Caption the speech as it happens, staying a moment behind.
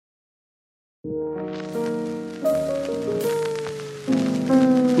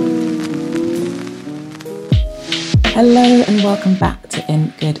Hello and welcome back to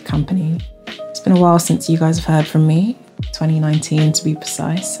In Good Company. It's been a while since you guys have heard from me, 2019 to be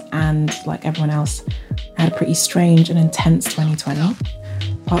precise, and like everyone else, I had a pretty strange and intense 2020.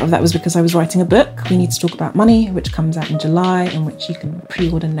 Part of that was because I was writing a book, We Need to Talk About Money, which comes out in July and which you can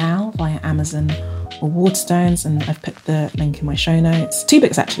pre-order now via Amazon or Waterstones, and I've put the link in my show notes. 2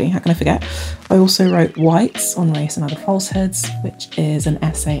 books actually, how can I forget? I also wrote Whites on Race and Other Falsehoods, which is an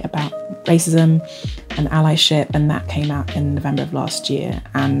essay about racism and allyship, and that came out in November of last year,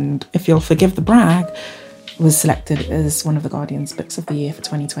 and if you'll forgive the brag, was selected as one of the Guardian's Books of the Year for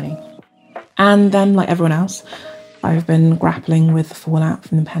 2020. And then, like everyone else, I've been grappling with the fallout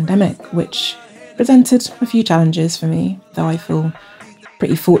from the pandemic, which presented a few challenges for me, though I feel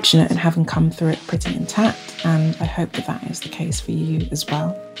pretty fortunate in having come through it pretty intact, and I hope that that is the case for you as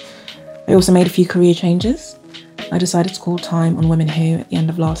well. I also made a few career changes. I decided to call time on Women Who at the end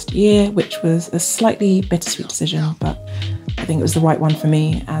of last year, which was a slightly bittersweet decision, but I think it was the right one for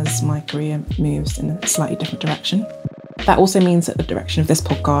me as my career moves in a slightly different direction. That also means that the direction of this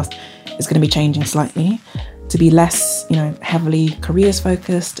podcast is going to be changing slightly to be less, heavily careers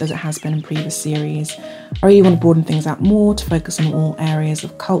focused as it has been in previous series. I really want to broaden things out more to focus on all areas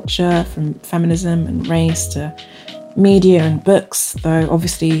of culture, from feminism and race to media and books, though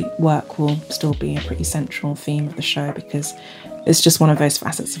obviously work will still be a pretty central theme of the show because it's just one of those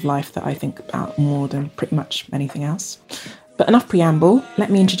facets of life that I think about more than pretty much anything else. But enough preamble,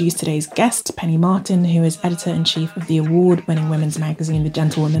 let me introduce today's guest, Penny Martin, who is editor-in-chief of the award-winning women's magazine, The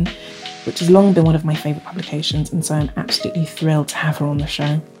Gentlewoman, which has long been one of my favourite publications, and so I'm absolutely thrilled to have her on the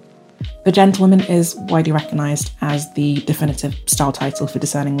show. The Gentlewoman is widely recognised as the definitive style title for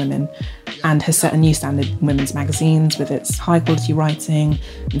discerning women and has set a new standard in women's magazines with its high-quality writing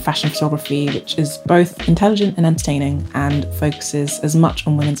and fashion photography, which is both intelligent and entertaining and focuses as much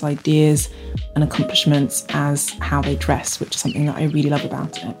on women's ideas and accomplishments as how they dress, which is something that I really love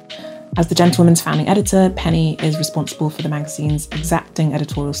about it. As The Gentlewoman's founding editor, Penny is responsible for the magazine's exacting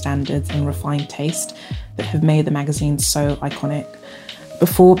editorial standards and refined taste that have made the magazine so iconic.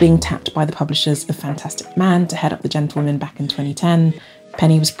 Before being tapped by the publishers of Fantastic Man to head up The Gentlewoman back in 2010,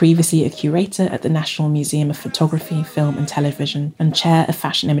 Penny was previously a curator at the National Museum of Photography, Film and Television and chair of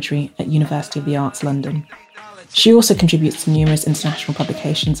fashion imagery at University of the Arts London. She also contributes to numerous international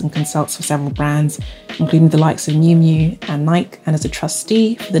publications and consults for several brands, including the likes of Miu Miu and Nike, and as a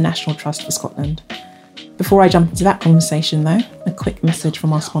trustee for the National Trust for Scotland. Before I jump into that conversation though, a quick message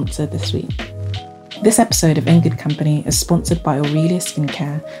from our sponsor this week. This episode of In Good Company is sponsored by Aurelia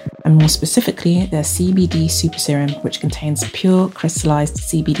Skincare, and more specifically their CBD Super Serum, which contains pure crystallized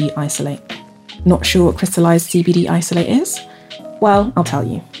CBD isolate. Not sure what crystallized CBD isolate is? Well, I'll tell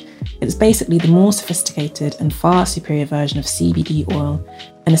you. It's basically the more sophisticated and far superior version of CBD oil,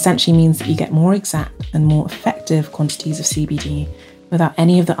 and essentially means that you get more exact and more effective quantities of CBD without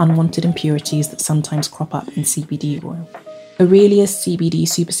any of the unwanted impurities that sometimes crop up in CBD oil. Aurelia's CBD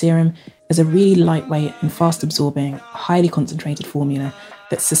Super Serum is a really lightweight and fast-absorbing, highly concentrated formula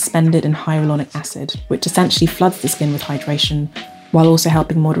that's suspended in hyaluronic acid, which essentially floods the skin with hydration, while also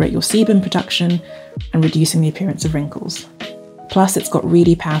helping moderate your sebum production and reducing the appearance of wrinkles. Plus, it's got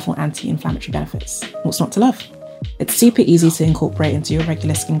really powerful anti-inflammatory benefits. What's not to love? It's super easy to incorporate into your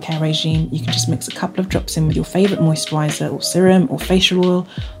regular skincare regime. You can just mix a couple of drops in with your favourite moisturiser or serum or facial oil,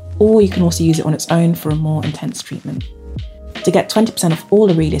 or you can also use it on its own for a more intense treatment. To get 20% off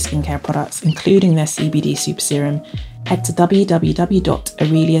all Aurelia skincare products, including their CBD Super Serum, head to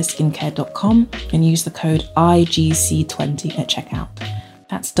www.aureliaskincare.com and use the code IGC20 at checkout.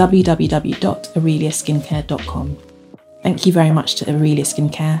 That's www.aureliaskincare.com. Thank you very much to Aurelia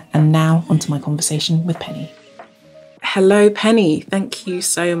Skincare, and now onto my conversation with Penny. Hello, Penny. Thank you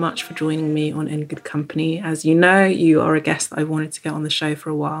so much for joining me on In Good Company. As you know, you are a guest that I wanted to get on the show for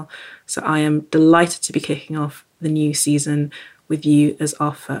a while, so I am delighted to be kicking off the new season with you as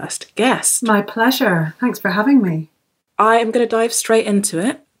our first guest. My pleasure. Thanks for having me. I am going to dive straight into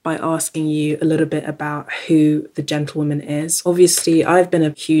it by asking you a little bit about who The Gentlewoman is. Obviously, I've been a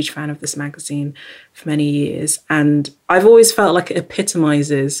huge fan of this magazine for many years, and I've always felt like it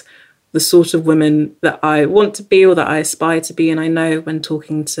epitomises the sort of women that I want to be or that I aspire to be. And I know when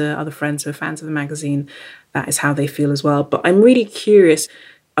talking to other friends who are fans of the magazine, that is how they feel as well. But I'm really curious.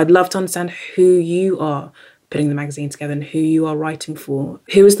 I'd love to understand who you are putting the magazine together and who you are writing for.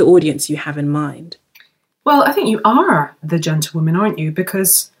 Who is the audience you have in mind? Well, I think you are the Gentlewoman, aren't you?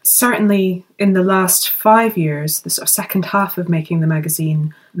 Because certainly in the last 5 years, the sort of second half of making the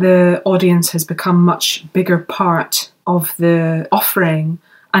magazine, the audience has become a much bigger part of the offering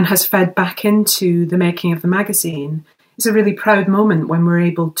and has fed back into the making of the magazine. it's a really proud moment when we're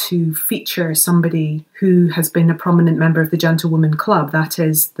able to feature somebody who has been a prominent member of the Gentlewoman Club, that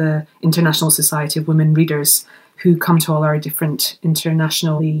is the International Society of Women Readers, who come to all our different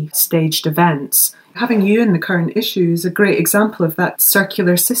internationally staged events. Having you in the current issue is a great example of that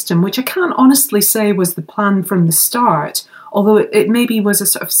circular system, which I can't honestly say was the plan from the start, although it maybe was a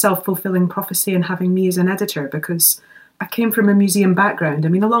sort of self-fulfilling prophecy in having me as an editor, because I came from a museum background. I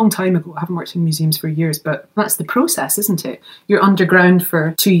mean, a long time ago. I haven't worked in museums for years, but that's the process, isn't it? You're underground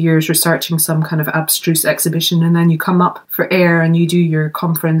for 2 years researching some kind of abstruse exhibition, and then you come up for air and you do your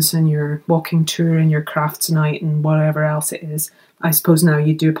conference and your walking tour and your crafts night and whatever else it is. I suppose now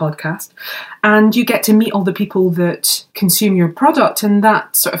you do a podcast. And you get to meet all the people that consume your product, and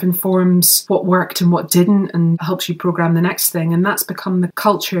that sort of informs what worked and what didn't and helps you program the next thing. And that's become the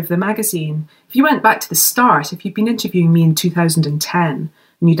culture of the magazine. If you went back to the start, if you'd been interviewing me in 2010,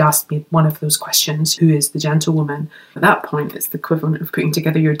 and you'd asked me one of those questions, who is the Gentlewoman? At that point, it's the equivalent of putting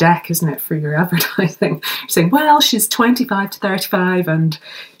together your deck, isn't it, for your advertising? You're saying, well, she's 25 to 35 and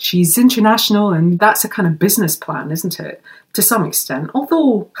she's international, and that's a kind of business plan, isn't it? To some extent.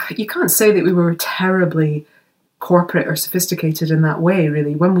 Although you can't say that we were terribly corporate or sophisticated in that way,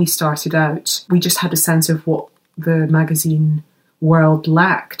 really. When we started out, we just had a sense of what the magazine world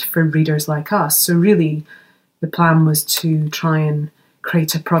lacked for readers like us. So really, the plan was to try and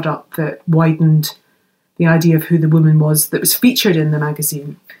create a product that widened the idea of who the woman was that was featured in the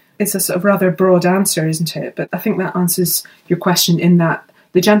magazine. It's a sort of rather broad answer, isn't it? But I think that answers your question in that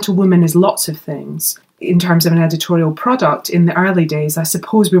the Gentlewoman is lots of things. In terms of an editorial product, in the early days, I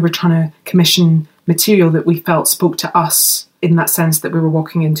suppose we were trying to commission material that we felt spoke to us, in that sense that we were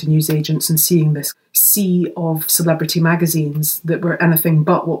walking into newsagents and seeing this sea of celebrity magazines that were anything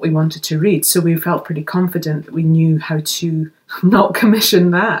but what we wanted to read. So we felt pretty confident that we knew how to not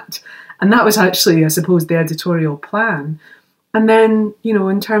commission that. And that was actually, I suppose, the editorial plan. And then, you know,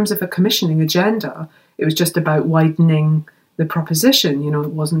 in terms of a commissioning agenda, it was just about widening the proposition. You know,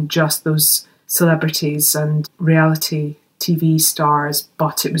 it wasn't just those celebrities and reality TV stars,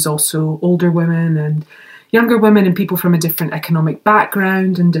 but it was also older women and younger women and people from a different economic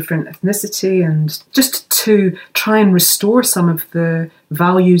background and different ethnicity, and just to try and restore some of the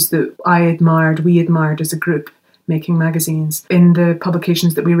values that we admired as a group making magazines in the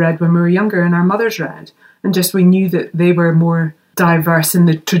publications that we read when we were younger and our mothers read. And just we knew that they were more diverse in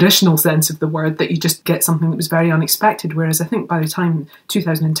the traditional sense of the word, that you just get something that was very unexpected. Whereas I think by the time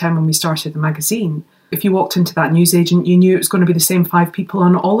 2010, when we started the magazine, if you walked into that newsagent, you knew it was going to be the same 5 people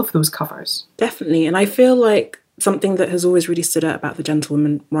on all of those covers. Definitely. And I feel like something that has always really stood out about the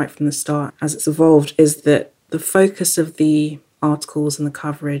Gentlewoman right from the start as it's evolved is that the focus of the articles and the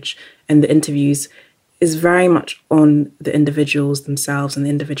coverage and the interviews is very much on the individuals themselves and the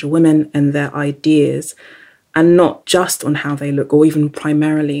individual women and their ideas, and not just on how they look, or even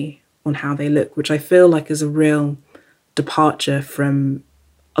primarily on how they look, which I feel like is a real departure from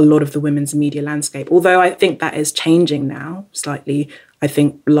a lot of the women's media landscape. Although I think that is changing now slightly. I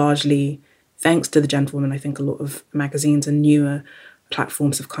think largely thanks to the Gentlewoman, I think a lot of magazines and newer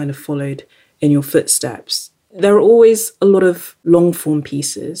platforms have kind of followed in your footsteps. There are always a lot of long form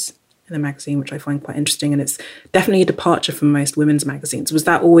pieces in the magazine, which I find quite interesting. And it's definitely a departure from most women's magazines. Was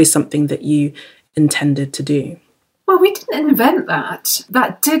that always something that you intended to do? Well, we didn't invent that.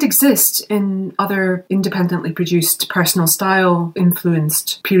 That did exist in other independently produced personal style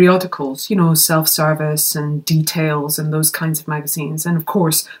influenced periodicals, you know, Self-Service and Details and those kinds of magazines. And of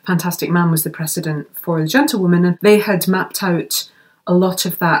course, Fantastic Man was the precedent for the Gentlewoman, and they had mapped out a lot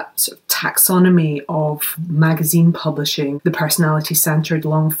of that sort of taxonomy of magazine publishing, the personality-centred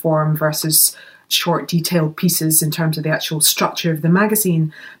long form versus short detailed pieces in terms of the actual structure of the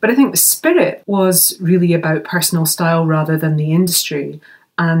magazine. But I think the spirit was really about personal style rather than the industry.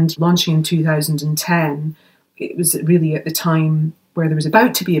 And launching in 2010, it was really at the time where there was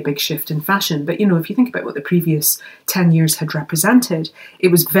about to be a big shift in fashion. But, you know, if you think about what the previous 10 years had represented, it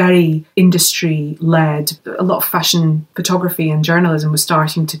was very industry-led. A lot of fashion photography and journalism was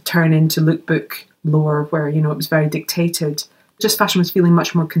starting to turn into lookbook lore where, you know, it was very dictated. Just fashion was feeling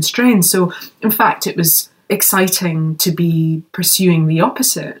much more constrained. So, in fact, it was exciting to be pursuing the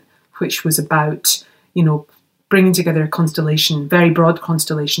opposite, which was about, you know, bringing together a constellation, very broad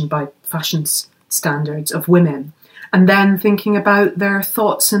constellation by fashion standards of women, and then thinking about their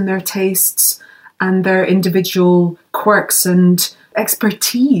thoughts and their tastes and their individual quirks and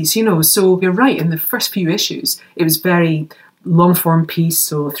expertise, you know. So you're right, in the first few issues, it was very long form piece,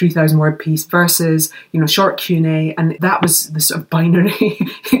 so 3,000 word piece versus, short Q&A. And that was the sort of binary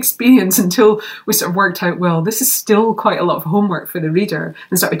experience until we sort of worked out, well, this is still quite a lot of homework for the reader,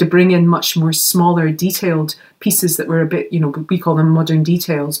 and started to bring in much more smaller, detailed pieces that were a bit, we call them modern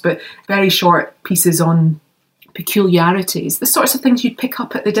details, but very short pieces on peculiarities, the sorts of things you'd pick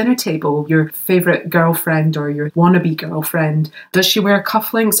up at the dinner table. Your favourite girlfriend or your wannabe girlfriend, does she wear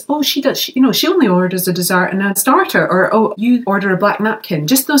cufflinks? Oh, she does. She only orders a dessert and a starter. Or, oh, you order a black napkin.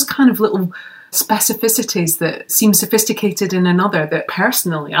 Just those kind of little specificities that seem sophisticated in another that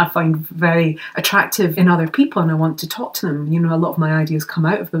personally I find very attractive in other people, and I want to talk to them. A lot of my ideas come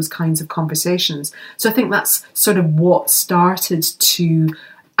out of those kinds of conversations. So I think that's sort of what started to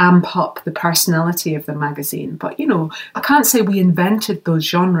amp up the personality of the magazine. But, I can't say we invented those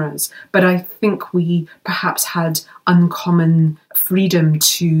genres, but I think we perhaps had uncommon freedom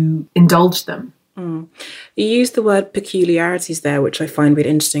to indulge them. You used the word peculiarities there, which I find really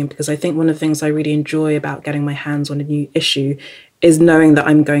interesting, because I think one of the things I really enjoy about getting my hands on a new issue is knowing that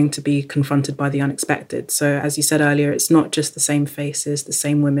I'm going to be confronted by the unexpected. So as you said earlier, it's not just the same faces, the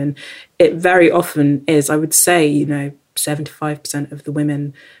same women. It very often is, I would say, 75% of the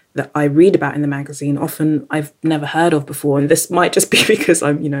women that I read about in the magazine, often I've never heard of before. And this might just be because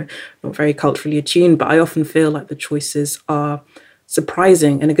I'm, not very culturally attuned, but I often feel like the choices are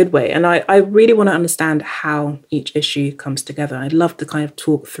surprising in a good way. And I really want to understand how each issue comes together. I'd love to kind of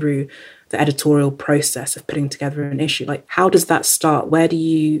talk through the editorial process of putting together an issue. Like, how does that start? Where do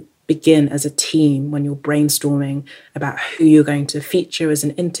you begin as a team when you're brainstorming about who you're going to feature as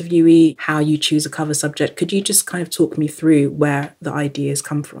an interviewee, how you choose a cover subject? Could you just kind of talk me through where the ideas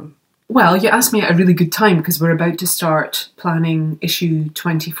come from? Well, you asked me at a really good time, because we're about to start planning issue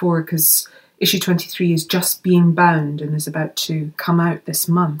 24, because issue 23 is just being bound and is about to come out this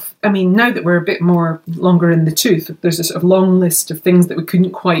month. I mean, now that we're a bit more longer in the tooth, there's a sort of long list of things that we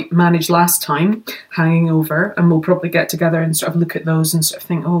couldn't quite manage last time hanging over, and we'll probably get together and sort of look at those and sort of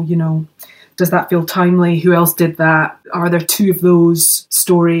think, does that feel timely? Who else did that? Are there two of those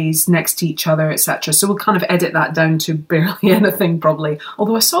stories next to each other, etc.? So we'll kind of edit that down to barely anything, probably.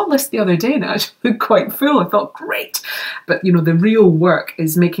 Although I saw a list the other day and it actually looked quite full. I thought, great. But, the real work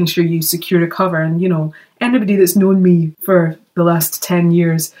is making sure you secure a cover. And, anybody that's known me for the last 10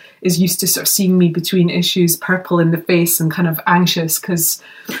 years is used to sort of seeing me between issues, purple in the face and kind of anxious because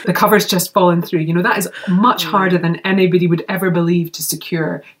the cover's just fallen through. That is much harder than anybody would ever believe to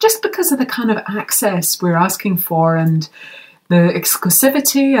secure, just because of the kind of access we're asking for and the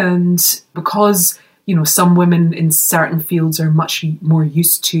exclusivity, and because, some women in certain fields are much more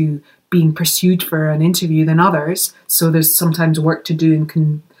used to being pursued for an interview than others. So there's sometimes work to do in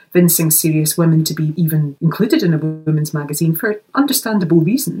convincing serious women to be even included in a women's magazine for understandable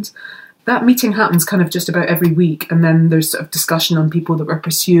reasons. That meeting happens kind of just about every week, and then there's sort of discussion on people that we're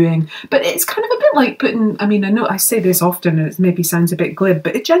pursuing. But it's kind of a bit like I know I say this often and it maybe sounds a bit glib,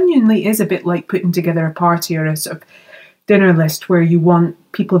 but it genuinely is a bit like putting together a party or a sort of dinner list where you want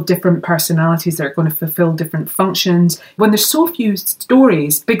people of different personalities that are going to fulfill different functions. When there's so few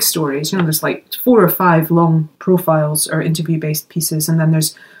stories, big stories, there's like 4 or 5 long profiles or interview-based pieces, and then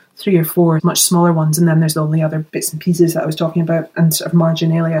there's 3 or 4 much smaller ones, and then there's all the other bits and pieces that I was talking about, and sort of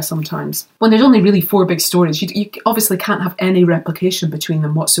marginalia sometimes. When there's only really 4 big stories, you obviously can't have any replication between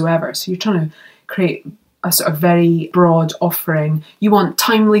them whatsoever. So you're trying to create a sort of very broad offering. You want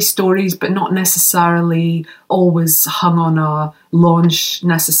timely stories, but not necessarily always hung on a launch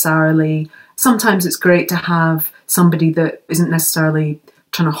necessarily. Sometimes it's great to have somebody that isn't necessarily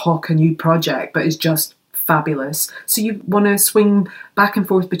trying to hawk a new project, but is just fabulous. So you want to swing back and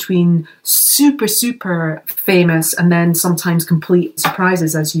forth between super, super famous and then sometimes complete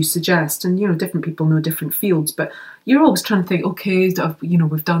surprises, as you suggest. And, different people know different fields, but you're always trying to think, okay,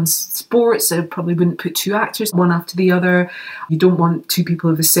 we've done sports, I probably wouldn't put 2 actors one after the other. You don't want 2 people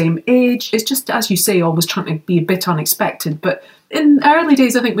of the same age. It's just, as you say, always trying to be a bit unexpected. But in early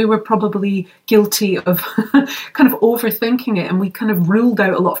days, I think we were probably guilty of kind of overthinking it, and we kind of ruled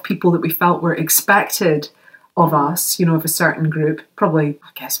out a lot of people that we felt were expected of us, of a certain group, probably, I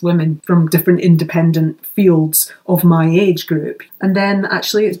guess, women from different independent fields of my age group. And then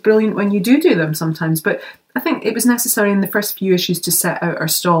actually it's brilliant when you do them sometimes. But I think it was necessary in the first few issues to set out our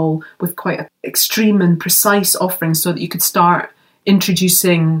stall with quite an extreme and precise offering so that you could start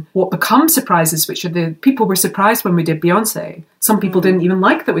introducing what become surprises, which are the people were surprised when we did Beyonce. Some people didn't even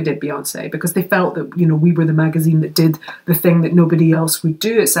like that we did Beyonce because they felt that, you know, we were the magazine that did the thing that nobody else would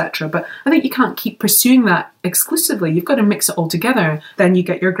do, etc. But I think you can't keep pursuing that exclusively. You've got to mix it all together. Then you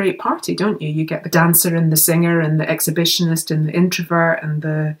get your great party, don't you? You get the dancer and the singer and the exhibitionist and the introvert and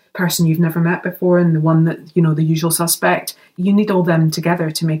the person you've never met before and the one that, you know, the usual suspect. You need all them together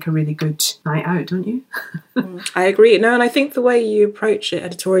to make a really good night out, don't you? I agree. No, and I think the way you approach it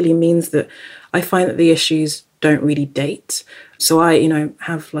editorially means that I find that the issues don't really date. So I, you know,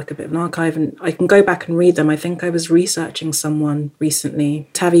 have like a bit of an archive and I can go back and read them. I think I was researching someone recently,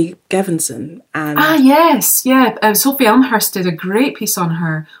 Tavi Gevinson. And yes. Yeah. Sophie Elmhurst did a great piece on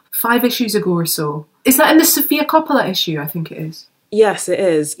her 5 issues ago or so. Is that in the Sofia Coppola issue? I think it is. Yes, it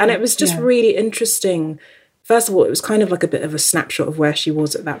is. And it was just really interesting. First of all, it was kind of like a bit of a snapshot of where she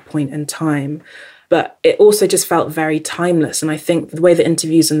was at that point in time. But it also just felt very timeless. And I think the way the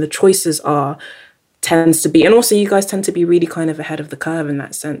interviews and the choices are tends to be, and also you guys tend to be really kind of ahead of the curve in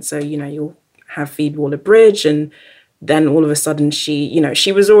that sense. So, you know, you'll have Phoebe Waller-Bridge and then all of a sudden she, you know,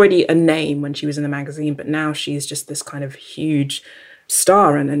 she was already a name when she was in the magazine, but now she's just this kind of huge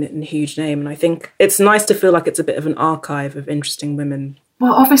star and a huge name. And I think it's nice to feel like it's a bit of an archive of interesting women.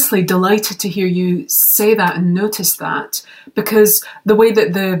 Well, obviously delighted to hear you say that and notice that, because the way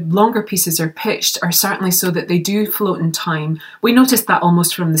that the longer pieces are pitched are certainly so that they do float in time. We noticed that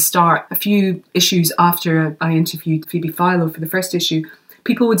almost from the start. A few issues after I interviewed Phoebe Philo for the first issue,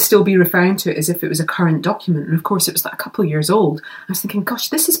 people would still be referring to it as if it was a current document. And of course, it was like a couple of years old. I was thinking, gosh,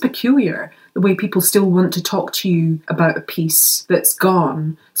 this is peculiar, the way people still want to talk to you about a piece that's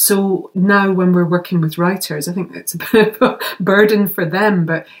gone. So now when we're working with writers, I think it's a bit of a burden for them,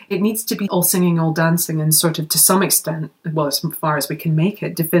 but it needs to be all singing, all dancing and sort of to some extent, well, as far as we can make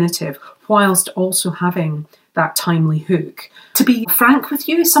it, definitive, whilst also having that timely hook. To be frank with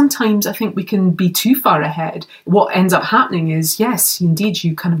you, sometimes I think we can be too far ahead. What ends up happening is, yes, indeed,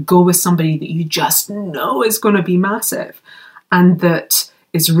 you kind of go with somebody that you just know is going to be massive and that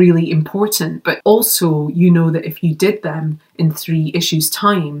is really important. But also, you know that if you did them in 3 issues'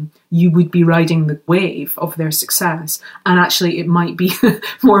 time, you would be riding the wave of their success. And actually, it might be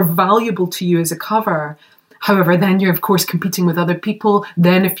more valuable to you as a cover. However, then you're, of course, competing with other people.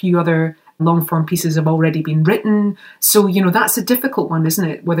 Then a few other long-form pieces have already been written. So, you know, that's a difficult one, isn't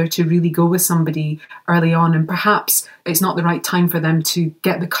it? Whether to really go with somebody early on, and perhaps it's not the right time for them to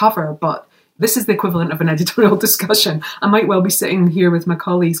get the cover, but this is the equivalent of an editorial discussion. I might well be sitting here with my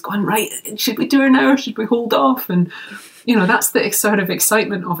colleagues going, right, should we do her now or should we hold off? And, you know, that's the sort of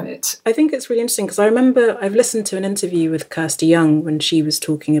excitement of it. I think it's really interesting because I remember I've listened to an interview with Kirsty Young when she was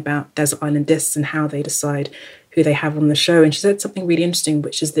talking about Desert Island Discs and how they decide who they have on the show. And she said something really interesting,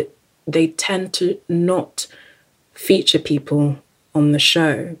 which is that they tend to not feature people on the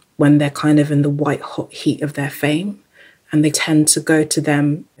show when they're kind of in the white hot heat of their fame. And they tend to go to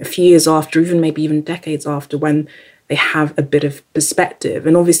them a few years after, maybe even decades after, when they have a bit of perspective.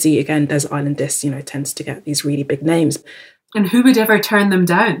 And obviously, again, Desert Island Discs, you know, tends to get these really big names. And who would ever turn them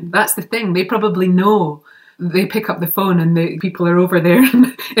down? That's the thing. They probably know. They pick up the phone and the people are over there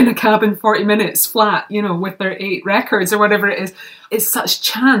in a cabin 40 minutes flat, you know, with their 8 records or whatever it is. It's such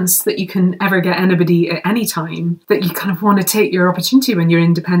chance that you can ever get anybody at any time that you kind of want to take your opportunity when you're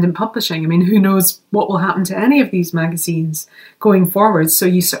independent publishing. I mean, who knows what will happen to any of these magazines going forward. So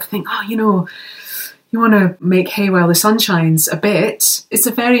you sort of think, oh, you know, you want to make hay while the sun shines a bit. It's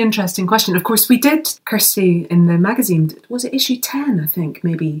a very interesting question. Of course, we did Kirsty in the magazine. Was it issue 10, I think,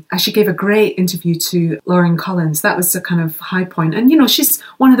 maybe? She gave a great interview to Lauren Collins. That was a kind of high point. And, you know, she's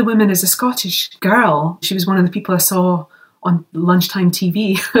one of the women as a Scottish girl. She was one of the people I saw on lunchtime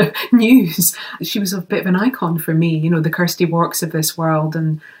TV news. She was a bit of an icon for me, you know, the Kirsty Warks of this world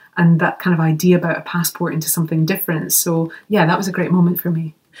and that kind of idea about a passport into something different. So, yeah, that was a great moment for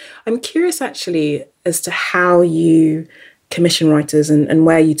me. I'm curious, actually, as to how you commission writers and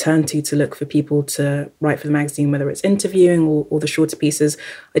where you turn to look for people to write for the magazine, whether it's interviewing or the shorter pieces.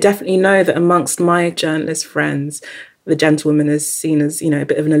 I definitely know that amongst my journalist friends, The Gentlewoman is seen as, you know, a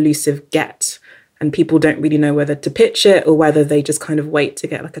bit of an elusive get. And people don't really know whether to pitch it or whether they just kind of wait to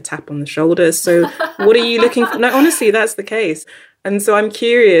get like a tap on the shoulder. So what are you looking for? No, honestly, that's the case. And so I'm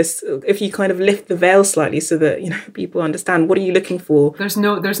curious if you kind of lift the veil slightly so that, you know, people understand, what are you looking for? There's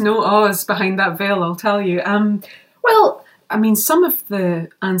no Oz behind that veil, I'll tell you. Well, I mean, some of the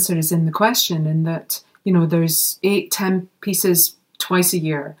answer is in the question in that, you know, there's 8-10 pieces twice a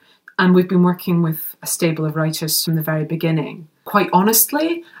year. And we've been working with a stable of writers from the very beginning. Quite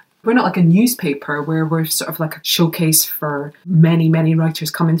honestly, we're not like a newspaper where we're sort of like a showcase for many, many writers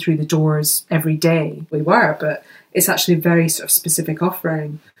coming through the doors every day. We were, but it's actually a very sort of specific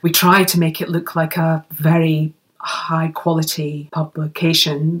offering. We try to make it look like a very high quality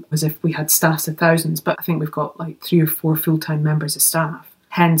publication as if we had staffs of thousands, but I think we've got like 3 or 4 full-time members of staff.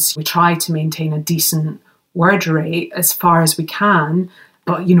 Hence, we try to maintain a decent word rate as far as we can.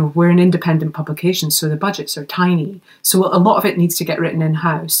 But, we're an independent publication, so the budgets are tiny. So a lot of it needs to get written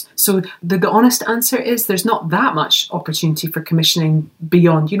in-house. So the honest answer is there's not that much opportunity for commissioning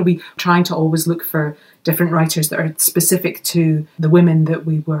beyond. We trying to always look for different writers that are specific to the women that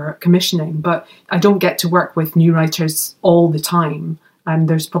we were commissioning. But I don't get to work with new writers all the time.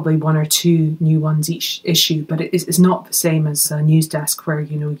 There's probably 1 or 2 new ones each issue, but it's not the same as a news desk where,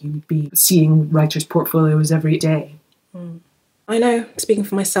 you'd be seeing writers' portfolios every day. Mm. I know, speaking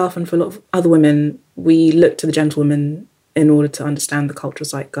for myself and for a lot of other women, we look to the gentlewoman in order to understand the cultural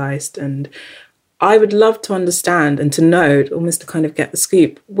zeitgeist. And I would love to understand and to know, almost to kind of get the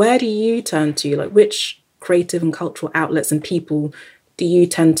scoop, where do you turn to? Like, which creative and cultural outlets and people do you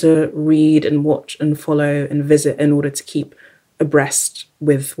tend to read and watch and follow and visit in order to keep abreast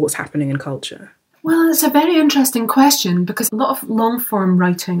with what's happening in culture? Well, it's a very interesting question because a lot of long-form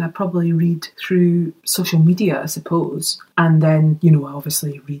writing I probably read through social media, I suppose. And then, I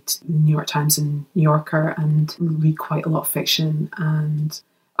obviously read the New York Times and New Yorker and read quite a lot of fiction. And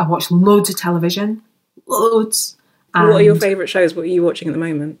I watch loads of television, loads. And what are your favourite shows? What are you watching at the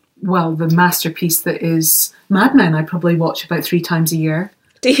moment? Well, the masterpiece that is Mad Men, I probably watch about 3 times a year.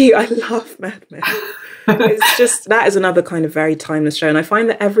 Do you? I love Mad Men. It's just, that is another kind of very timeless show. And I find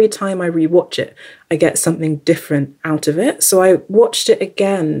that every time I rewatch it, I get something different out of it. So I watched it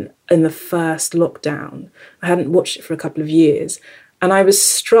again in the first lockdown. I hadn't watched it for a couple of years. And I was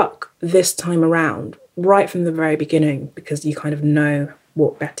struck this time around, right from the very beginning, because you kind of know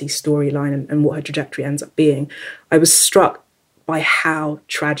what Betty's storyline and what her trajectory ends up being. I was struck by how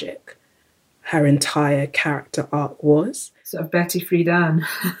tragic her entire character arc was. Sort of Betty Friedan.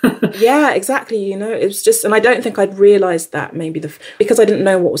 Yeah, exactly. It's just, and I don't think I'd realised that maybe because I didn't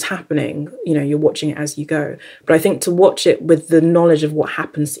know what was happening. You're watching it as you go. But I think to watch it with the knowledge of what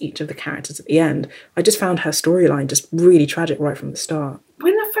happens to each of the characters at the end, I just found her storyline just really tragic right from the start.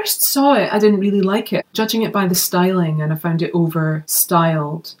 When I first saw it, I didn't really like it. Judging it by the styling, and I found it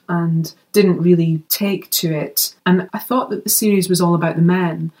over-styled and didn't really take to it. And I thought that the series was all about the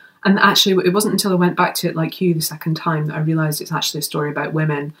men. And actually, it wasn't until I went back to it like you the second time that I realised it's actually a story about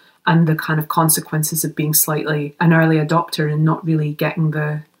women and the kind of consequences of being slightly an early adopter and not really getting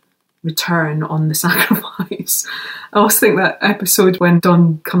the return on the sacrifice. I always think that episode when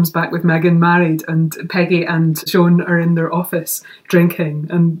Don comes back with Megan married and Peggy and Joan are in their office drinking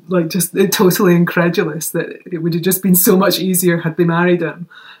and just totally incredulous that it would have just been so much easier had they married him.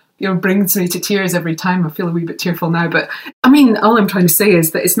 Brings me to tears every time. I feel a wee bit tearful now. But I mean, all I'm trying to say is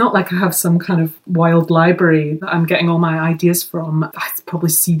that it's not like I have some kind of wild library that I'm getting all my ideas from. I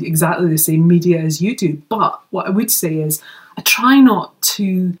probably see exactly the same media as you do. But what I would say is I try not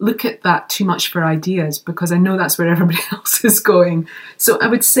to look at that too much for ideas because I know that's where everybody else is going. So I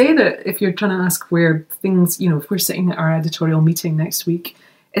would say that if you're trying to ask where things, if we're sitting at our editorial meeting next week,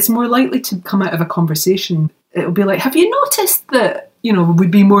 it's more likely to come out of a conversation. It'll be like, have you noticed that, would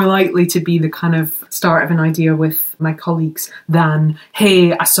be more likely to be the kind of start of an idea with my colleagues than,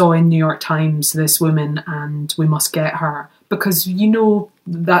 hey, I saw in New York Times this woman and we must get her. Because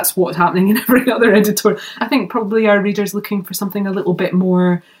that's what's happening in every other editorial. I think probably our readers looking for something a little bit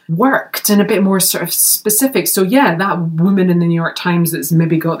more worked and a bit more sort of specific. So yeah, that woman in the New York Times that's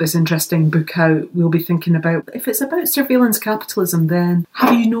maybe got this interesting book out, we'll be thinking about, if it's about surveillance capitalism, then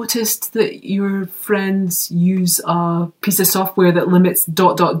have you noticed that your friends use a piece of software that limits ...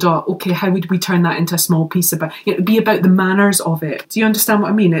 Okay, how would we turn that into a small piece about, it'd be about the manners of it. Do you understand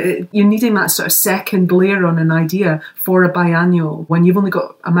what I mean? You're needing that sort of second layer on an idea for a biannual when you've only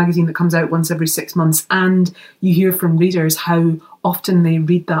got a magazine that comes out once every 6 months and you hear from readers how often they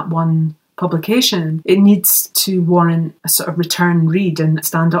read that one publication. It needs to warrant a sort of return read and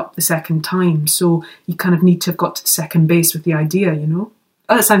stand up the second time. So you kind of need to have got to the second base with the idea,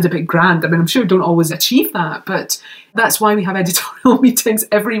 That sounds a bit grand. I mean, I'm sure we don't always achieve that, but that's why we have editorial meetings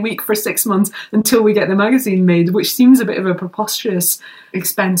every week for 6 months until we get the magazine made, which seems a bit of a preposterous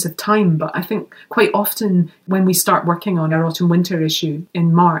expense of time. But I think quite often when we start working on our autumn-winter issue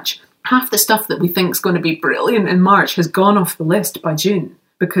in March, half the stuff that we think is going to be brilliant in March has gone off the list by June.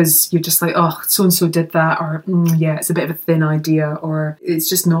 Because you're just like, oh, so-and-so did that, or yeah, it's a bit of a thin idea, or it's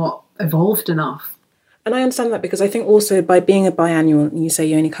just not evolved enough. And I understand that because I think also by being a biannual, and you say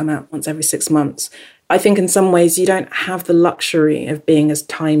you only come out once every 6 months, I think in some ways you don't have the luxury of being as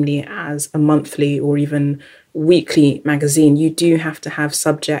timely as a monthly or even weekly magazine. You do have to have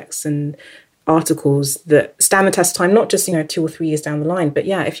subjects and articles that stand the test of time, not just, 2 or 3 years down the line. But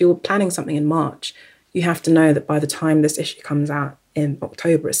yeah, if you're planning something in March, you have to know that by the time this issue comes out in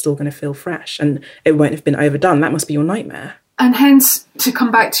October, it's still going to feel fresh and it won't have been overdone. That must be your nightmare. And hence, to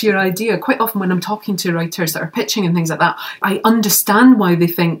come back to your idea, quite often when I'm talking to writers that are pitching and things like that, I understand why they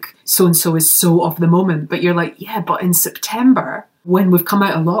think so-and-so is so of the moment. But you're like, yeah, but in September, when we've come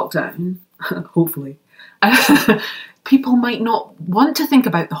out of lockdown, hopefully, people might not want to think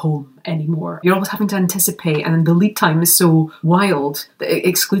about the home anymore. You're always having to anticipate, and the lead time is so wild that it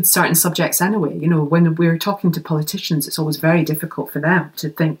excludes certain subjects anyway. You know, when we're talking to politicians, it's always very difficult for them to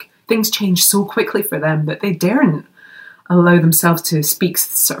think. Things change so quickly for them that they daren't allow themselves to speak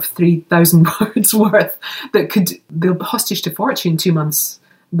sort of 3,000 words worth that they'll be hostage to fortune 2 months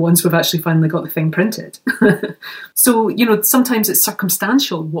once we've actually finally got the thing printed. So, you know, sometimes it's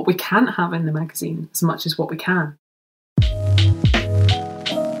circumstantial what we can't have in the magazine as much as what we can.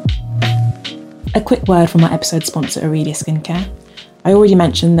 A quick word from our episode sponsor, Aurelia Skincare. I already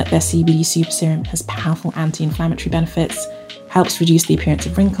mentioned that their CBD Super Serum has powerful anti-inflammatory benefits, helps reduce the appearance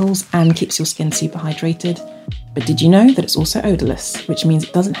of wrinkles, and keeps your skin super hydrated. But did you know that it's also odourless, which means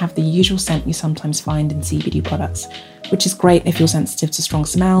it doesn't have the usual scent you sometimes find in CBD products, which is great if you're sensitive to strong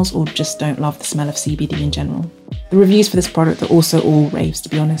smells or just don't love the smell of CBD in general. The reviews for this product are also all raves, to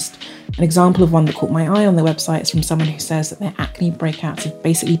be honest. An example of one that caught my eye on their website is from someone who says that their acne breakouts have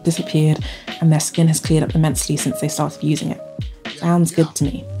basically disappeared and their skin has cleared up immensely since they started using it. Sounds good to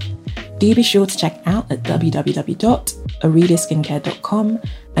me. Do be sure to check out at www.aureliaskincare.com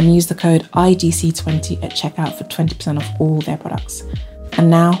and use the code IDC20 at checkout for 20% off all their products.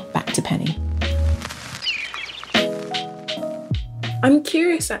 And now, back to Penny. I'm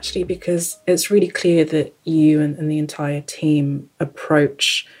curious actually because it's really clear that you and the entire team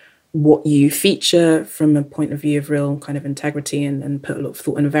approach what you feature from a point of view of real kind of integrity and put a lot of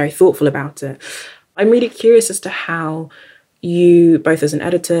thought and are very thoughtful about it. I'm really curious as to how you, both as an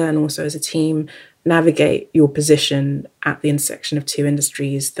editor and also as a team, navigate your position at the intersection of two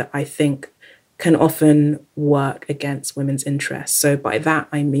industries that I think can often work against women's interests. So by that,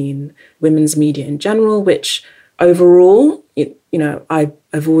 I mean women's media in general, which overall, you know,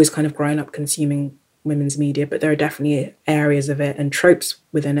 I've always kind of grown up consuming women's media, but there are definitely areas of it and tropes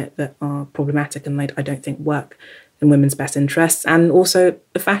within it that are problematic and I don't think work in women's best interests, and also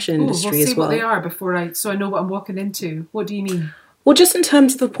the fashion industry as well. We'll see what they are so I know what I'm walking into. What do you mean? Well, just in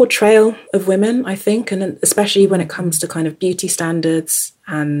terms of the portrayal of women, I think, and especially when it comes to kind of beauty standards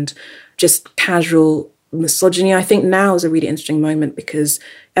and just casual misogyny, I think now is a really interesting moment because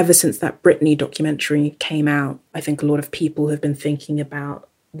ever since that Britney documentary came out, I think a lot of people have been thinking about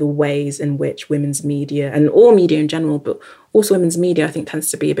the ways in which women's media, and all media in general, but also women's media, I think tends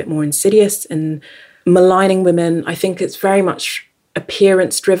to be a bit more insidious in maligning women. I think it's very much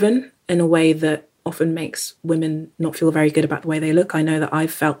appearance driven in a way that often makes women not feel very good about the way they look. I know that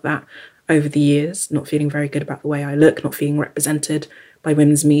I've felt that over the years, not feeling very good about the way I look, not feeling represented by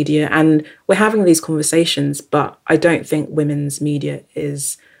women's media. And we're having these conversations, but I don't think women's media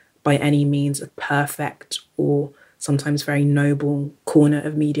is by any means a perfect or sometimes very noble corner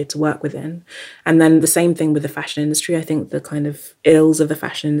of media to work within. And then the same thing with the fashion industry. I think the kind of ills of the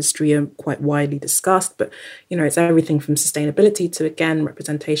fashion industry are quite widely discussed, but, you know, it's everything from sustainability to, again,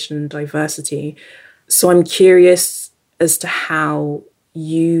 representation and diversity. So I'm curious as to how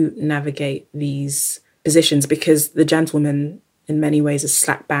you navigate these positions, because The Gentlewoman in many ways is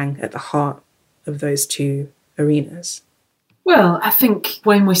slap bang at the heart of those two arenas. Well, I think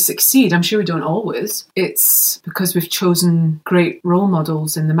when we succeed, I'm sure we don't always, it's because we've chosen great role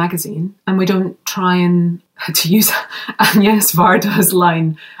models in the magazine and we don't try and, to use Agnes Varda's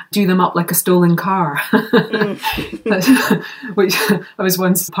line, do them up like a stolen car. Which I was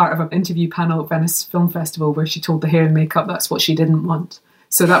once part of an interview panel at Venice Film Festival where she told the hair and makeup that's what she didn't want.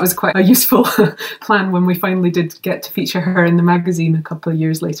 So that was quite a useful plan when we finally did get to feature her in the magazine a couple of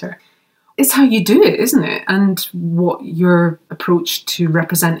years later. It's how you do it, isn't it? And what your approach to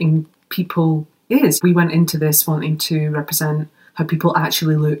representing people is. We went into this wanting to represent how people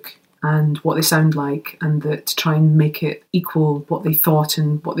actually look and what they sound like, and that to try and make it equal what they thought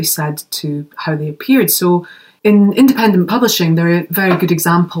and what they said to how they appeared. So in independent publishing, there are very good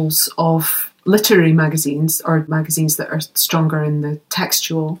examples of literary magazines or magazines that are stronger in the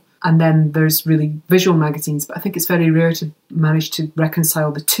textual. And then there's really visual magazines. But I think it's very rare to manage to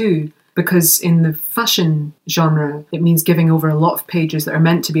reconcile the two. Because in the fashion genre, it means giving over a lot of pages that are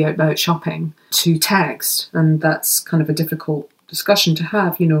meant to be about shopping to text. And that's kind of a difficult discussion to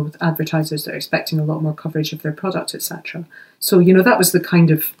have, you know, with advertisers that are expecting a lot more coverage of their product, etc. So, you know, that was the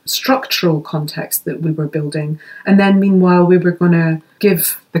kind of structural context that we were building. And then meanwhile, we were going to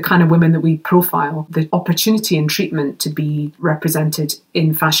give the kind of women that we profile the opportunity and treatment to be represented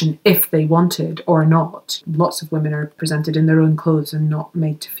in fashion if they wanted or not. Lots of women are presented in their own clothes and not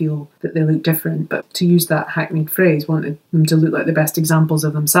made to feel that they look different, but to use that hackneyed phrase, wanted them to look like the best examples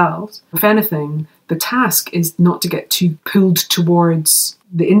of themselves. If anything, the task is not to get too pulled towards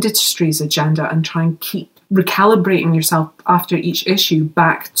the industry's agenda and try and keep recalibrating yourself after each issue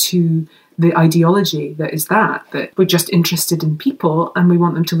back to the ideology that is that we're just interested in people and we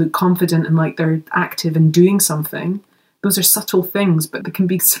want them to look confident and like they're active and doing something. Those are subtle things, but they can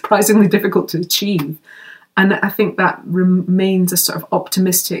be surprisingly difficult to achieve. And I think that remains a sort of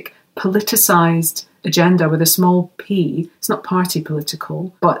optimistic, politicised agenda with a small p. It's not party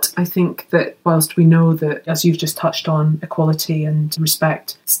political, but I think that whilst we know that, as you've just touched on, equality and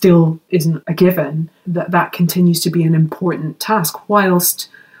respect still isn't a given, that continues to be an important task, whilst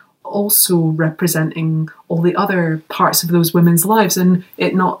also representing all the other parts of those women's lives and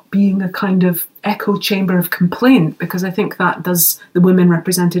it not being a kind of echo chamber of complaint, because I think that does the women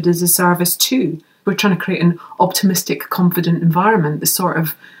represented as a service too. We're trying to create an optimistic, confident environment, the sort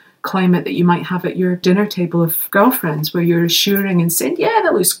of climate that you might have at your dinner table of girlfriends, where you're assuring and saying, yeah,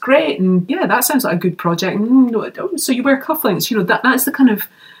 that looks great, and yeah, that sounds like a good project, so you wear cufflinks, that's the kind of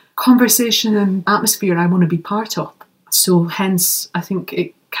conversation and atmosphere I want to be part of. So hence, I think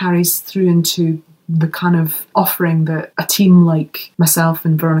it carries through into the kind of offering that a team like myself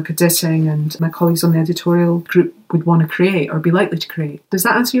and Veronica Ditting and my colleagues on the editorial group would want to create or be likely to create. Does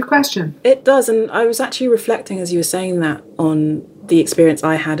that answer your question? It does, and I was actually reflecting as you were saying that on the experience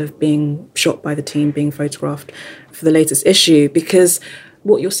I had of being shot by the team, being photographed for the latest issue, because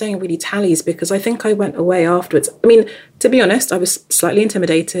what you're saying really tallies, because I think I went away afterwards. I mean, to be honest, I was slightly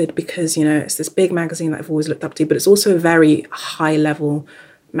intimidated because, it's this big magazine that I've always looked up to, but it's also a very high level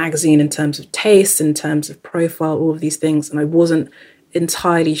magazine in terms of taste, in terms of profile, all of these things. And I wasn't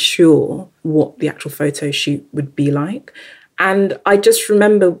entirely sure what the actual photo shoot would be like. And I just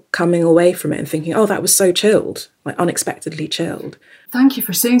remember coming away from it and thinking, oh, that was so chilled, like unexpectedly chilled. Thank you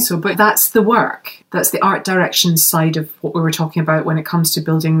for saying so, but that's the work. That's the art direction side of what we were talking about when it comes to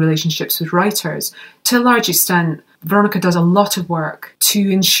building relationships with writers. To a large extent, Veronica does a lot of work to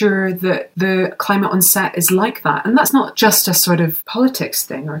ensure that the climate on set is like that. And that's not just a sort of politics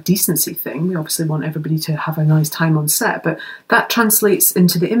thing or decency thing. We obviously want everybody to have a nice time on set, but that translates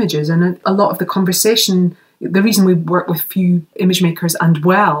into the images. And a lot of the conversation, the reason we work with few image makers and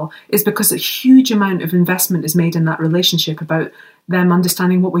well, is because a huge amount of investment is made in that relationship about them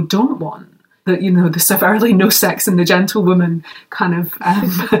understanding what we don't want. The severely no sex in the gentlewoman kind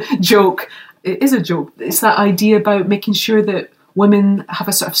of joke. It is a joke. It's that idea about making sure that women have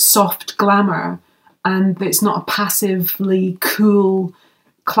a sort of soft glamour and that it's not a passively cool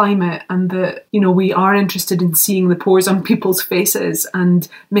climate, and that, we are interested in seeing the pores on people's faces and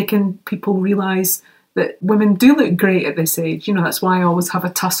making people realise that women do look great at this age. That's why I always have a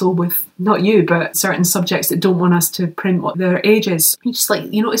tussle with, not you, but certain subjects that don't want us to print what their age is. It's just like,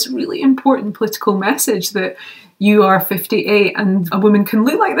 it's a really important political message that you are 58 and a woman can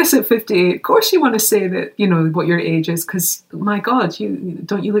look like this at 58. Of course you want to say that, what your age is, because, my God,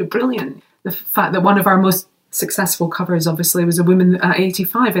 don't you look brilliant? The fact that one of our most successful covers, obviously, was a woman at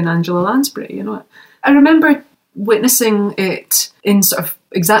 85 in Angela Lansbury, I remember witnessing it in sort of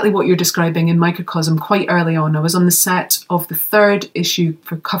exactly what you're describing in Microcosm quite early on. I was on the set of the 3rd issue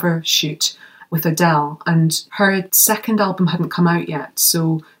for cover shoot with Adele, and her second album hadn't come out yet.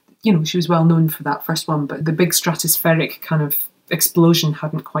 So, she was well known for that first one, but the big stratospheric kind of explosion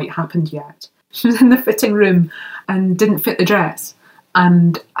hadn't quite happened yet. She was in the fitting room and didn't fit the dress.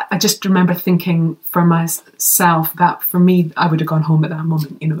 And I just remember thinking for myself that for me, I would have gone home at that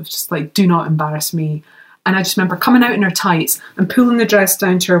moment. It's just like, do not embarrass me. And I just remember coming out in her tights and pulling the dress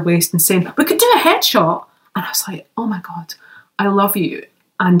down to her waist and saying, we could do a headshot. And I was like, oh my God, I love you.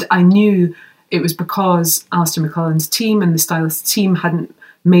 And I knew it was because Alistair McClellan's team and the stylist team hadn't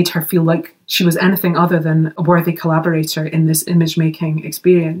made her feel like she was anything other than a worthy collaborator in this image making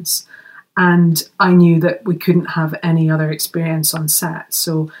experience. And I knew that we couldn't have any other experience on set.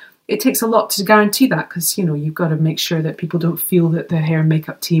 So it takes a lot to guarantee that, because, you've got to make sure that people don't feel that the hair and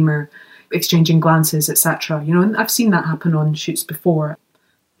makeup team are exchanging glances, etc. And I've seen that happen on shoots before.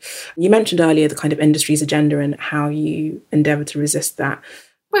 You mentioned earlier the kind of industry's agenda and how you endeavour to resist that.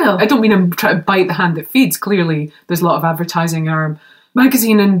 Well, I don't mean I'm trying to bite the hand that feeds. Clearly, there's a lot of advertising in our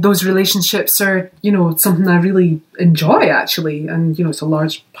magazine, and those relationships are, something I really enjoy, actually. And, it's a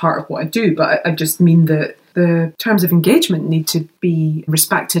large part of what I do. But I just mean that the terms of engagement need to be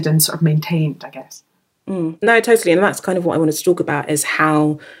respected and sort of maintained, I guess. No, totally. And that's kind of what I wanted to talk about, is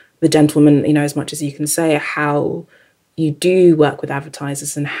how the gentleman, as much as you can say, how you do work with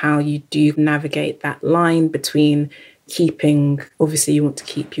advertisers and how you do navigate that line between keeping, obviously you want to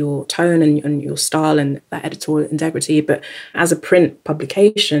keep your tone and your style and that editorial integrity, but as a print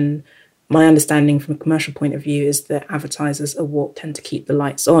publication, my understanding from a commercial point of view is that advertisers are what tend to keep the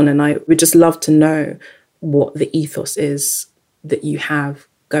lights on. And I would just love to know what the ethos is that you have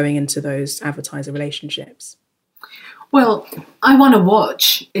going into those advertiser relationships. Well, I want to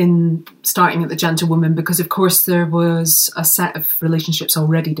watch in starting at The Gentlewoman because, of course, there was a set of relationships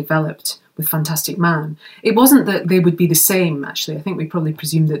already developed with Fantastic Man. It wasn't that they would be the same, actually. I think we probably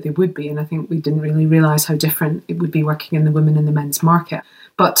presumed that they would be, and I think we didn't really realise how different it would be working in the women and the men's market.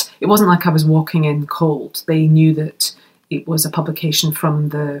 But it wasn't like I was walking in cold. They knew that it was a publication from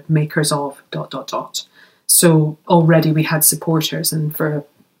the makers of ... So already we had supporters, and for a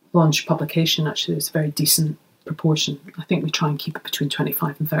launch publication, actually, it's a very decent proportion. I think we try and keep it between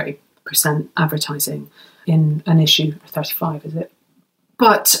 25 and 30% advertising in an issue, or 35, is it?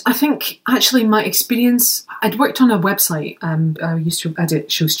 But I think actually my experience, I'd worked on a website, I used to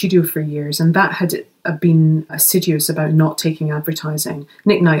edit Show Studio for years, and that had been assiduous about not taking advertising.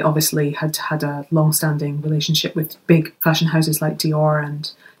 Nick Knight obviously had had a long-standing relationship with big fashion houses like Dior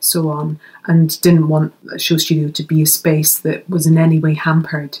and so on, and didn't want Show Studio to be a space that was in any way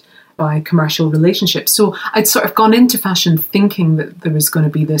hampered by commercial relationships. So I'd sort of gone into fashion thinking that there was going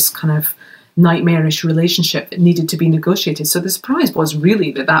to be this kind of nightmarish relationship that needed to be negotiated. So the surprise was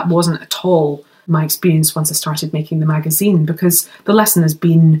really that that wasn't at all my experience once I started making the magazine, because the lesson has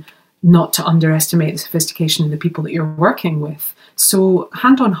been not to underestimate the sophistication of the people that you're working with. So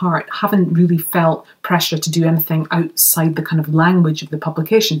hand on heart, haven't really felt pressure to do anything outside the kind of language of the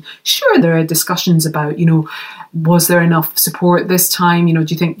publication. Sure, there are discussions about, was there enough support this time? Do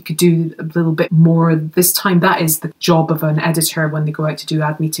you think you could do a little bit more this time? That is the job of an editor when they go out to do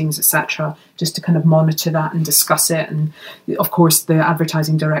ad meetings, etc., just to kind of monitor that and discuss it. And of course, the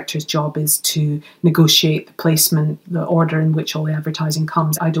advertising director's job is to negotiate the placement, the order in which all the advertising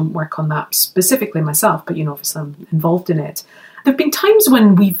comes. I don't work on that specifically myself, but obviously I'm involved in it. There have been times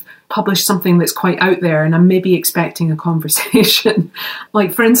when we've published something that's quite out there and I'm maybe expecting a conversation.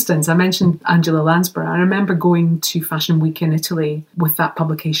 Like, for instance, I mentioned Angela Lansbury. I remember going to Fashion Week in Italy with that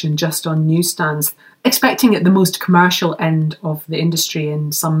publication just on newsstands, expecting at the most commercial end of the industry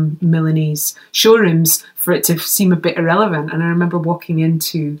in some Milanese showrooms for it to seem a bit irrelevant. And I remember walking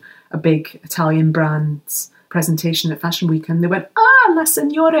into a big Italian brand's presentation at Fashion Week and they went, La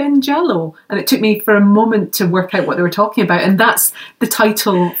Signora in Giallo. And it took me for a moment to work out what they were talking about. And that's the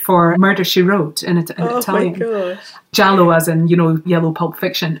title for Murder, She Wrote in Italian. Oh my gosh. Giallo as in, yellow Pulp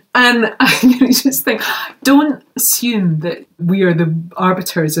Fiction. And you just think, don't assume that we are the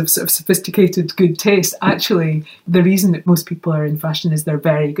arbiters of sort of sophisticated good taste. Actually, the reason that most people are in fashion is they're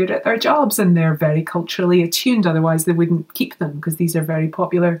very good at their jobs and they're very culturally attuned. Otherwise, they wouldn't keep them because these are very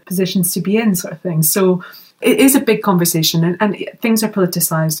popular positions to be in, sort of thing. So it is a big conversation and things are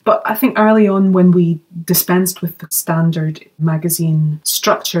politicised. But I think early on when we dispensed with the standard magazine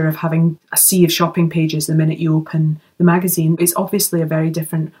structure of having a sea of shopping pages the minute you open the magazine, it's obviously a very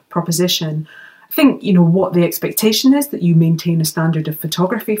different proposition. I think, what the expectation is that you maintain a standard of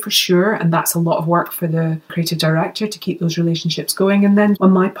photography for sure, and that's a lot of work for the creative director to keep those relationships going. And then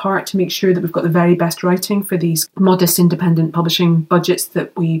on my part, to make sure that we've got the very best writing for these modest independent publishing budgets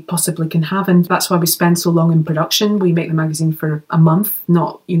that we possibly can have. And that's why we spend so long in production. We make the magazine for a month,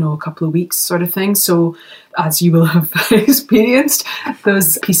 not, a couple of weeks sort of thing. So as you will have experienced,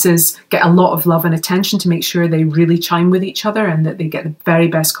 those pieces get a lot of love and attention to make sure they really chime with each other and that they get the very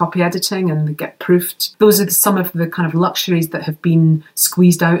best copy editing and they get proofed. Those are some of the kind of luxuries that have been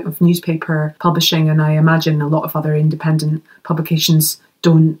squeezed out of newspaper publishing, and I imagine a lot of other independent publications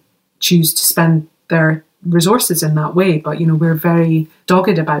don't choose to spend their resources in that way. But, we're very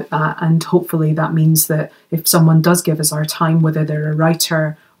dogged about that, and hopefully that means that if someone does give us our time, whether they're a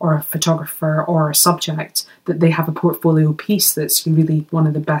writer or a photographer or a subject, that they have a portfolio piece that's really one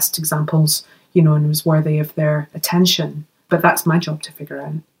of the best examples, and was worthy of their attention. But that's my job to figure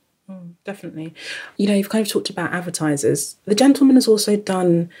out. Definitely. You've kind of talked about advertisers. The Gentleman has also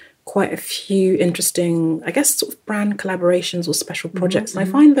done quite a few interesting, I guess, sort of brand collaborations or special projects. And I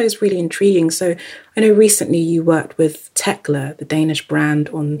find those really intriguing. So I know recently you worked with Tekla, the Danish brand,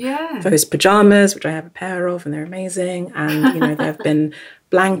 on those pajamas, which I have a pair of, and they're amazing. And, there have been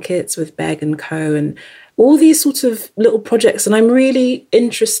blankets with Beg and Co. and all these sorts of little projects. And I'm really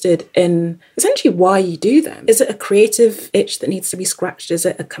interested in essentially why you do them. Is it a creative itch that needs to be scratched? Is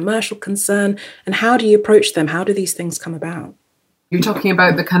it a commercial concern? And how do you approach them? How do these things come about? You're talking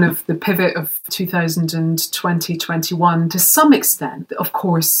about the kind of the pivot of 2020-21 to some extent. Of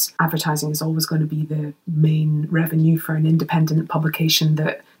course, advertising is always going to be the main revenue for an independent publication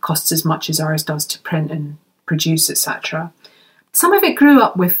that costs as much as ours does to print and produce, etc. Some of it grew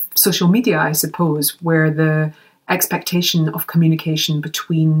up with social media, I suppose, where the expectation of communication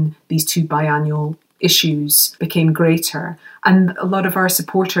between these two biannual issues became greater. And a lot of our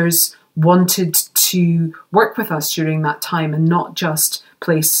supporters wanted to work with us during that time and not just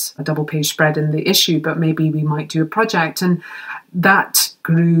place a double page spread in the issue, but maybe we might do a project. And that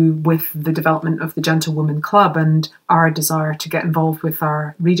grew with the development of the Gentlewoman Club and our desire to get involved with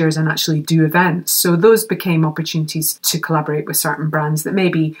our readers and actually do events. So those became opportunities to collaborate with certain brands that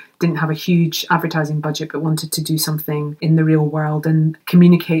maybe didn't have a huge advertising budget but wanted to do something in the real world and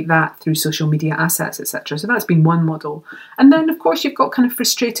communicate that through social media assets, etc. So that's been one model. And then, of course, you've got kind of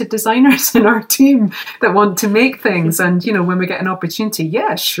frustrated designers in our team that want to make things. And, you know, when we get an opportunity,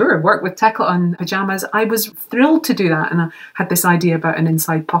 yeah, sure, work with Tekla on pyjamas. I was thrilled to do that. And I had this idea about an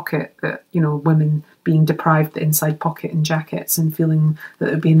inside pocket that, you know, women being deprived the inside pocket in jackets and feeling that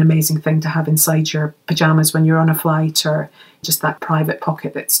it would be an amazing thing to have inside your pyjamas when you're on a flight, or just that private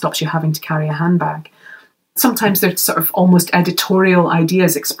pocket that stops you having to carry a handbag. Sometimes there's sort of almost editorial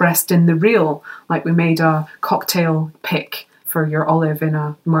ideas expressed in the reel, like we made a cocktail pick for your olive in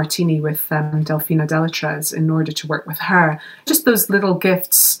a martini with Delfina Delatrez in order to work with her. Just those little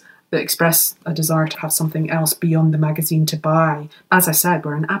gifts that express a desire to have something else beyond the magazine to buy. As I said,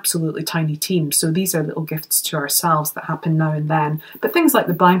 we're an absolutely tiny team, so these are little gifts to ourselves that happen now and then. But things like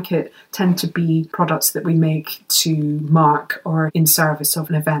the blanket tend to be products that we make to mark or in service of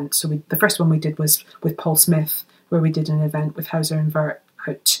an event. So the first one we did was with Paul Smith, where we did an event with Hauser and Wirth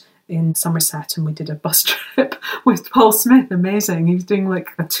out in Somerset, and we did a bus trip with Paul Smith. Amazing. He was doing like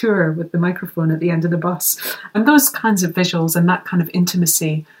a tour with the microphone at the end of the bus. And those kinds of visuals and that kind of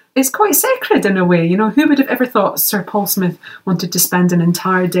intimacy is quite sacred in a way. You know, who would have ever thought Sir Paul Smith wanted to spend an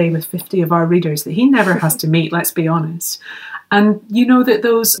entire day with 50 of our readers that he never has to meet, let's be honest. And you know that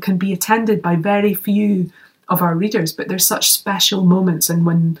those can be attended by very few of our readers, but they're such special moments, and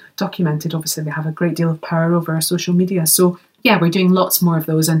when documented, obviously they have a great deal of power over our social media. So yeah, we're doing lots more of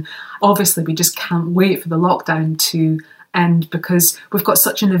those, and obviously we just can't wait for the lockdown to end because we've got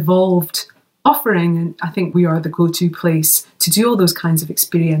such an evolved offering, and I think we are the go-to place to do all those kinds of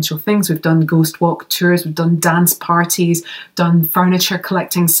experiential things. We've done ghost walk tours, we've done dance parties, done furniture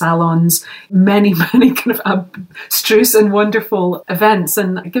collecting salons, many kind of abstruse and wonderful events,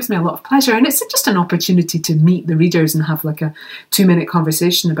 and it gives me a lot of pleasure. And it's just an opportunity to meet the readers and have like a 2-minute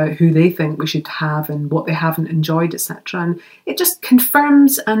conversation about who they think we should have and what they haven't enjoyed, etc. And it just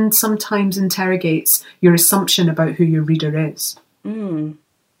confirms and sometimes interrogates your assumption about who your reader is.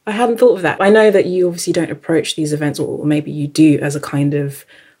 I hadn't thought of that. I know that you obviously don't approach these events, or maybe you do, as a kind of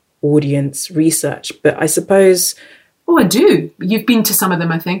audience research, but I suppose... Oh, I do. You've been to some of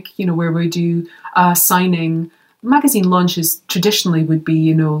them, I think, you know, where we do signing. Magazine launches traditionally would be,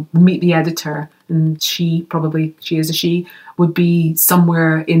 you know, meet the editor, and she is a she, would be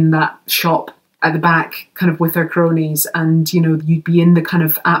somewhere in that shop at the back, kind of with her cronies, and, you know, you'd be in the kind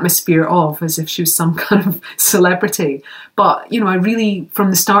of atmosphere of, as if she was some kind of celebrity. But, you know, I really, from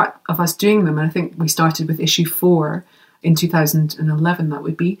the start of us doing them, and I think we started with issue 4 in 2011, that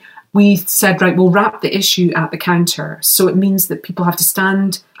would be, we said, right, we'll wrap the issue at the counter. So it means that people have to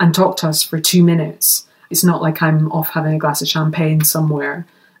stand and talk to us for 2 minutes. It's not like I'm off having a glass of champagne somewhere,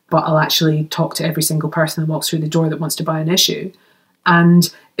 but I'll actually talk to every single person that walks through the door that wants to buy an issue.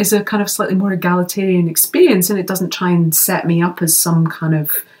 And is a kind of slightly more egalitarian experience, and it doesn't try and set me up as some kind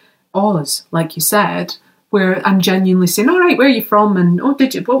of Oz, like you said, where I'm genuinely saying, all right, where are you from? And,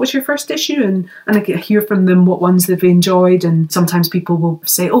 what was your first issue? And I get to hear from them what ones they've enjoyed. And sometimes people will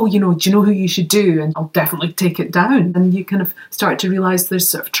say, do you know who you should do? And I'll definitely take it down. And you kind of start to realise there's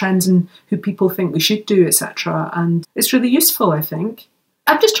sort of trends in who people think we should do, etc. And it's really useful, I think.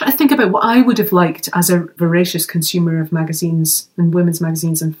 I'm just trying to think about what I would have liked as a voracious consumer of magazines and women's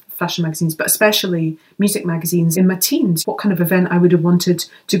magazines and fashion magazines, but especially music magazines in my teens. What kind of event I would have wanted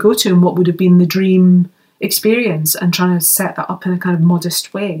to go to and what would have been the dream experience, and trying to set that up in a kind of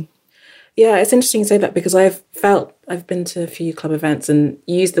modest way. Yeah, it's interesting to say that because I've been to a few club events and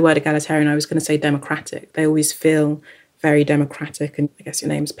used the word egalitarian. I was going to say democratic. They always feel very democratic, and I guess your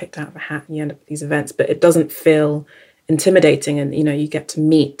name's picked out of a hat and you end up at these events, but it doesn't feel intimidating, and you know, you get to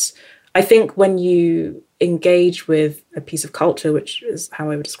meet. I think when you engage with a piece of culture, which is how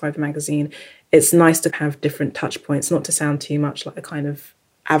I would describe the magazine, it's nice to have different touch points, not to sound too much like a kind of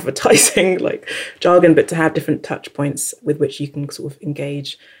advertising like jargon, but to have different touch points with which you can sort of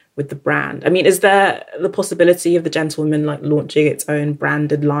engage with the brand. I mean, is there the possibility of the Gentlewoman like launching its own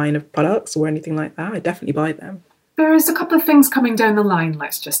branded line of products or anything like that? I definitely buy them. There's a couple of things coming down the line,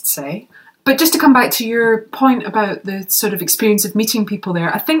 let's just say. But just to come back to your point about the sort of experience of meeting people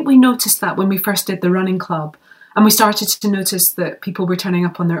there, I think we noticed that when we first did the running club, and we started to notice that people were turning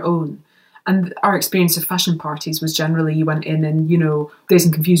up on their own. And our experience of fashion parties was generally you went in and, Dazed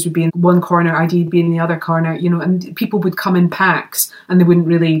and Confused would be in one corner, ID would be in the other corner, and people would come in packs and they wouldn't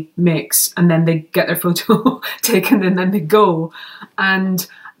really mix, and then they'd get their photo taken and then they'd go. And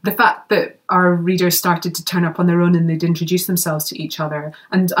the fact that our readers started to turn up on their own and they'd introduce themselves to each other.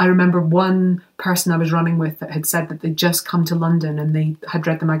 And I remember one person I was running with that had said that they'd just come to London and they had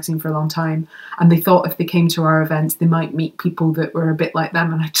read the magazine for a long time. And they thought if they came to our events, they might meet people that were a bit like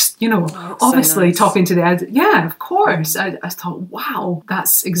them. And I just, obviously so nice. Talking to the editor, yeah, of course. I thought, wow,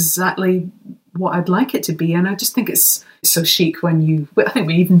 that's exactly what I'd like it to be. And I just think it's so chic when I think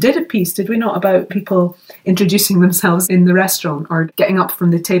we even did a piece, did we not, about people introducing themselves in the restaurant or getting up from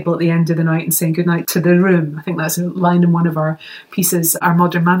the table at the end of the night and saying goodnight to the room. I think that's a line in one of our pieces, our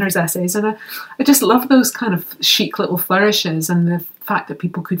Modern Manners essays. And I just love those kind of chic little flourishes and the fact that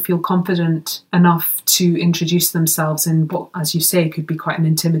people could feel confident enough to introduce themselves in what, as you say, could be quite an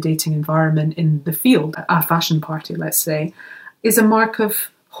intimidating environment in the field, a fashion party, let's say, is a mark of,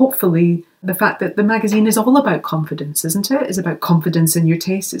 hopefully, the fact that the magazine is all about confidence, isn't it? It's about confidence in your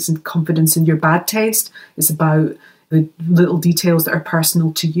taste. It's confidence in your bad taste. It's about the little details that are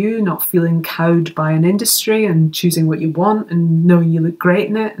personal to you, not feeling cowed by an industry and choosing what you want and knowing you look great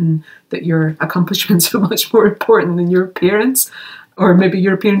in it and that your accomplishments are much more important than your appearance. Or maybe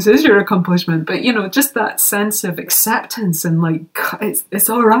your appearance is your accomplishment. But, just that sense of acceptance and like, it's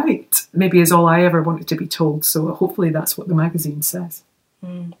all right, maybe is all I ever wanted to be told. So hopefully that's what the magazine says.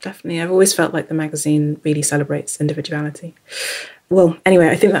 Definitely. I've always felt like the magazine really celebrates individuality. Well, anyway,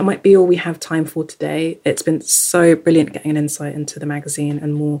 I think that might be all we have time for today. It's been so brilliant getting an insight into the magazine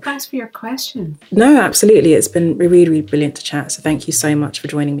and more. Thanks for your question. No, absolutely. It's been really, really brilliant to chat. So thank you so much for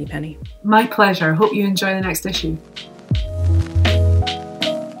joining me, Penny. My pleasure. Hope you enjoy the next issue.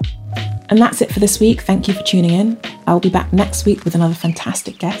 And that's it for this week. Thank you for tuning in. I'll be back next week with another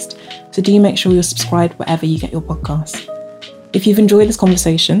fantastic guest. So do make sure you're subscribed wherever you get your podcasts. If you've enjoyed this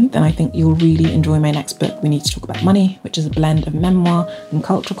conversation, then I think you'll really enjoy my next book, We Need to Talk About Money, which is a blend of memoir and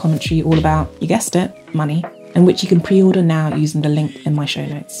cultural commentary all about, you guessed it, money, and which you can pre-order now using the link in my show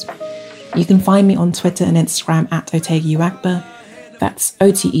notes. You can find me on Twitter and Instagram at Otegi Uwagba. That's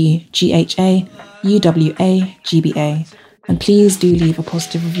OTEGHAUWAGBA. And please do leave a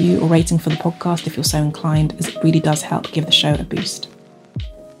positive review or rating for the podcast if you're so inclined, as it really does help give the show a boost.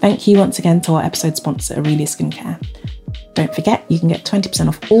 Thank you once again to our episode sponsor, Aurelia Skincare. Don't forget, you can get 20%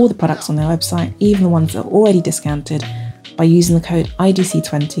 off all the products on their website, even the ones that are already discounted, by using the code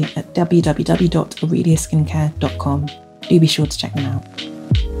IDC20 at www.aureliaskincare.com. Do be sure to check them out.